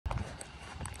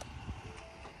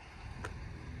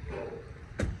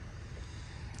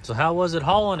So how was it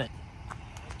hauling it?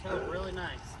 It towed really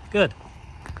nice. Good.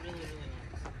 Really, really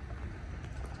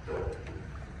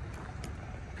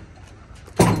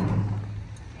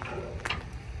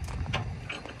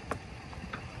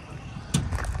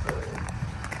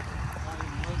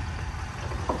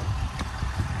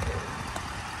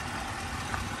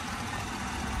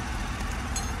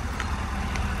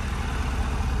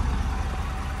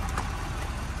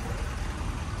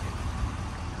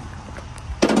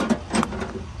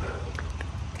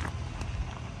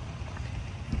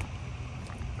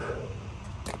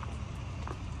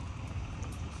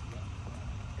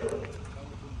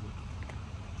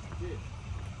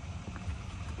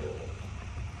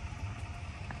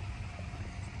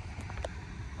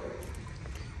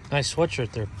Nice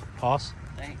sweatshirt there, Poss.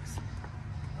 Thanks.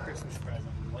 Christmas present.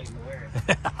 I'm waiting to wear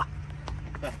it.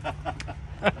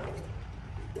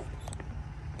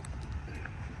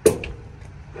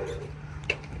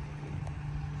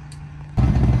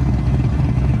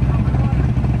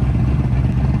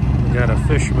 We got a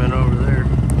fisherman over there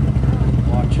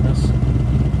watching us.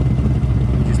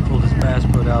 He just pulled his bass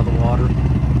boat out of the water.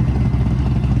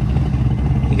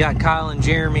 You got Kyle and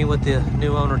Jeremy with the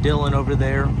new owner Dylan over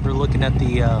there. We're looking at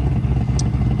the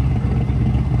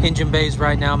engine bays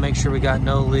right now, make sure we got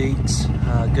no leaks,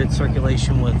 good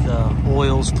circulation with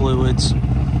oils, fluids,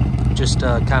 just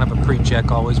kind of a pre-check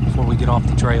always before we get off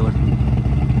the trailer.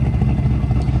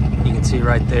 You can see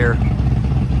right there,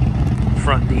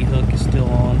 front D hook is still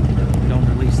on. We don't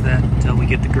release that until we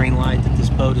get the green light that this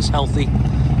boat is healthy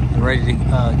and ready to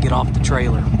get off the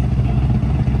trailer.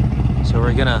 So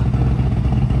we're gonna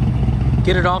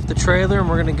get it off the trailer and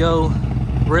we're gonna go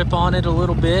rip on it a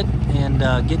little bit and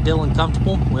get Dylan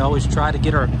comfortable. We always try to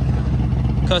get our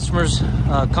customers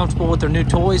comfortable with their new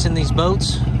toys in these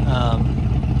boats.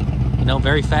 You know,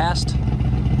 very fast.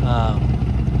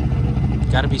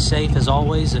 Got to be safe as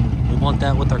always, and we want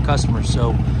that with our customers. So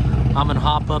I'm gonna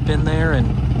hop up in there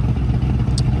and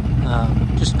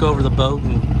just go over the boat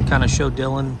and kind of show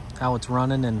Dylan how it's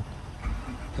running and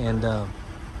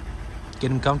get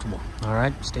him comfortable. All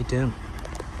right, stay tuned.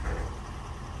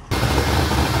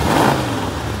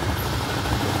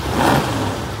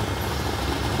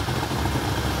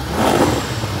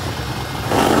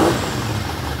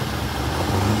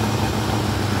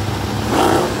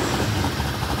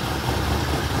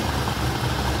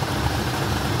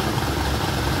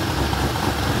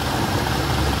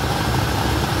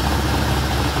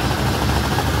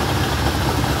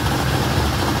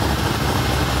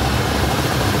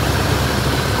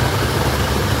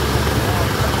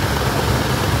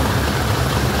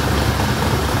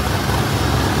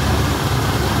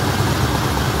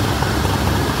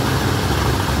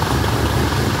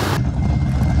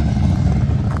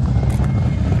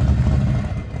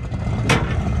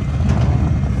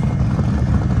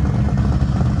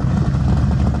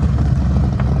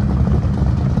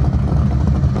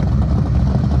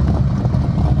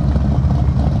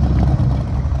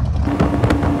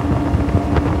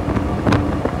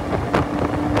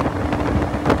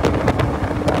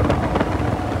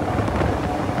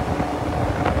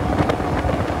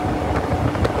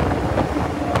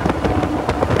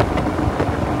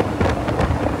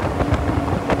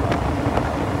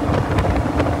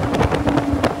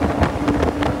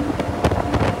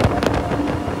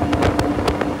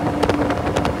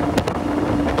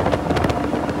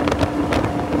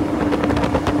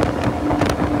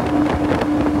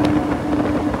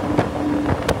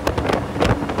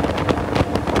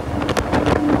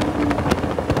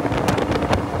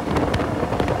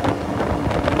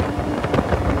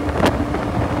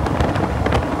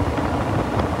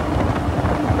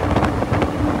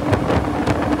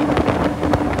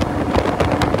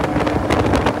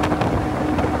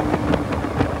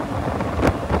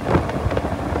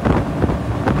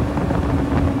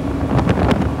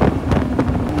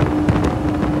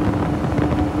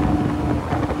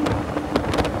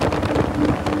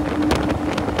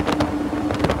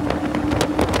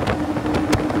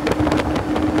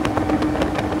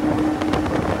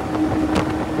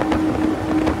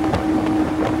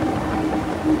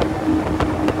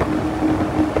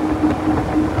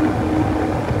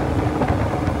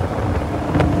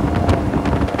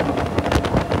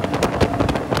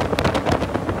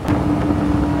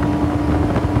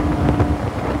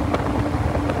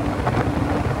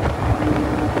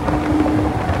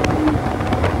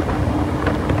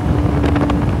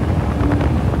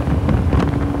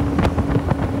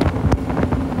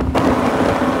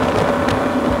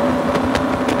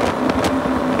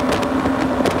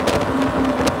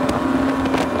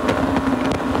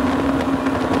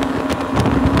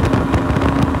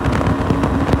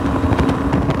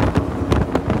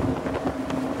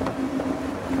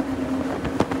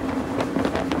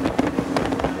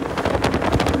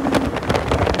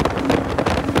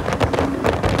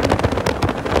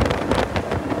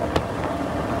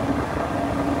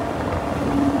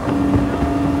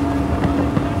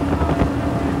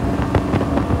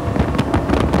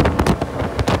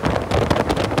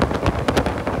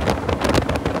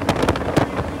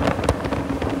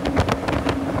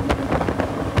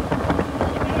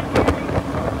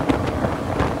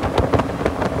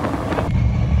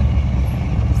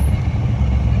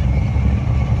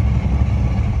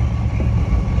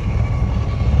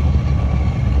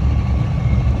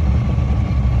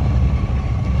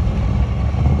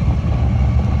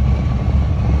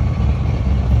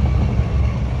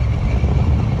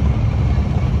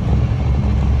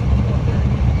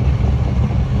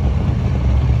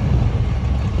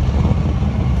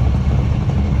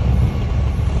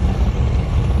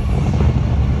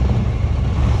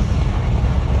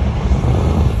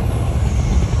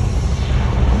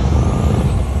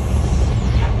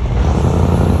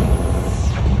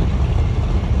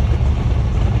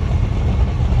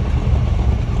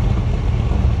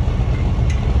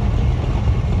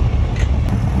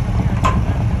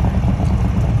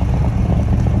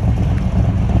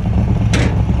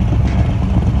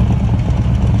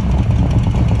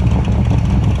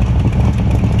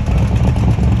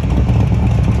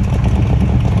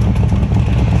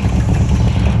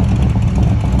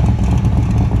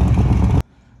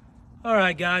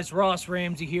 right, guys, Ross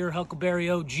Ramsey here, Huckleberry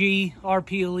OG,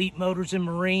 RP Elite Motors and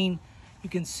Marine. You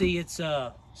can see it's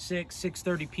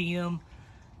 6:30 p.m.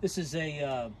 This is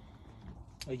a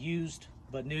used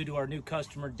but new to our new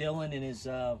customer Dylan in his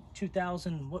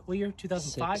 2000, what year?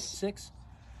 2005? Six?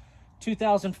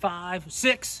 2005,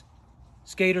 6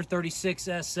 Skater 36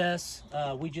 SS.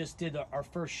 We just did our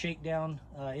first shakedown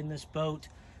in this boat.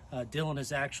 Dylan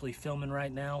is actually filming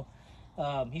right now.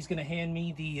 He's going to hand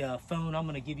me the phone. I'm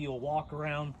going to give you a walk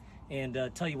around and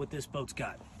tell you what this boat's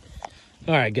got.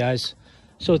 All right, guys.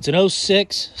 So it's an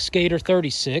 06 Skater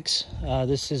 36.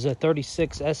 This is a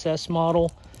 36 SS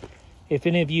model. If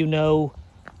any of you know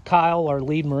Kyle, our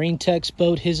lead Marine Tech's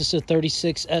boat, his is a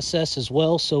 36 SS as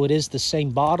well. So it is the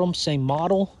same bottom, same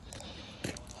model.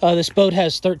 This boat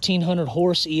has 1,300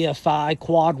 horse EFI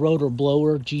quad rotor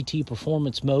blower GT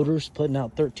performance motors, putting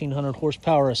out 1,300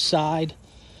 horsepower a side.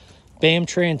 BAM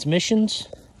transmissions,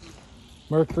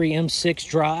 Mercury M6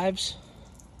 drives,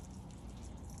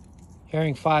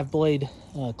 Herring 5-blade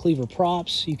Cleaver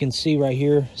props. You can see right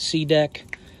here, C-deck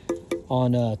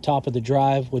on top of the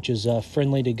drive, which is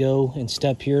friendly to go and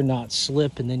step here, not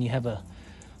slip. And then you have a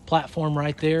platform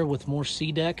right there with more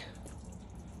C-deck.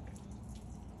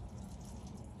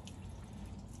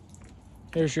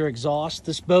 There's your exhaust.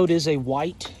 This boat is a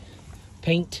white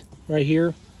paint right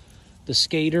here. The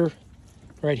Skater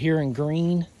right here in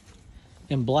green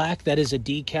and black. That is a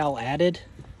decal added,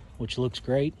 which looks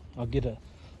great. I'll get a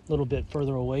little bit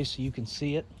further away so you can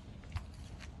see it.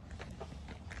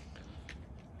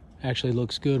 Actually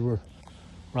looks good. We're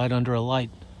right under a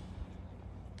light.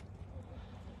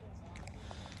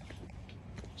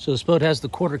 So this boat has the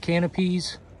quarter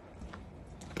canopies.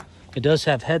 It does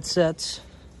have headsets.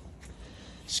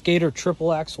 Skater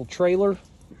triple axle trailer.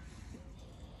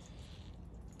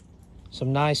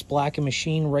 Some nice Black &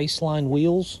 Machine Raceline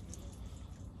wheels.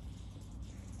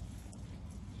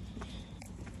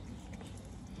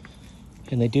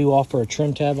 And they do offer a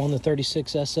trim tab on the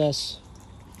 36 SS.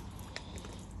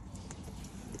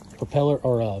 Propeller,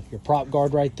 or your prop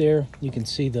guard right there. You can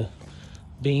see the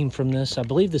beam from this. I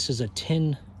believe this is a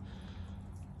 10-2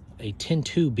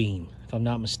 beam, if I'm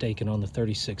not mistaken, on the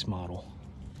 36 model.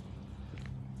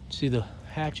 See the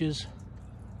hatches.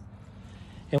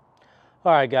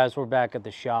 All right, guys, we're back at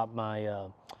the shop. My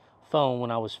phone, when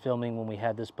I was filming, when we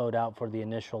had this boat out for the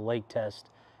initial lake test,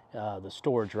 the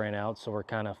storage ran out, so we're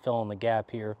kind of filling the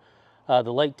gap here.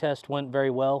 The lake test went very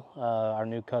well. Our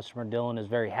new customer, Dylan, is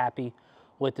very happy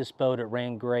with this boat. It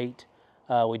ran great.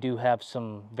 We do have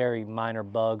some very minor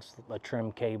bugs, a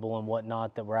trim cable and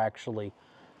whatnot, that we're actually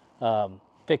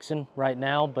fixing right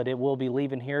now, but it will be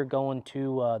leaving here, going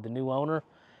to the new owner,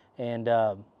 and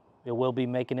it will be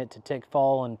making it to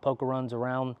Tickfaw and poker runs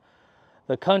around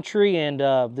the country. And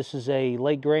this is a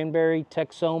Lake Granbury,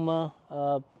 Texoma,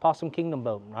 Possum Kingdom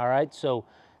boat. All right, so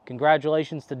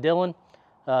congratulations to Dylan.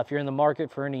 If you're in the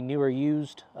market for any newer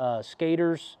used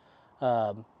skaters,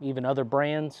 even other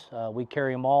brands, we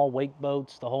carry them all, wake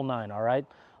boats, the whole nine. All right,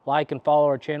 like and follow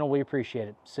our channel. We appreciate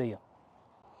it. See ya.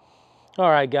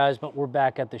 All right, guys, but we're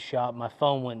back at the shop. My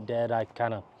phone went dead. I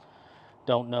kind of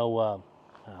don't know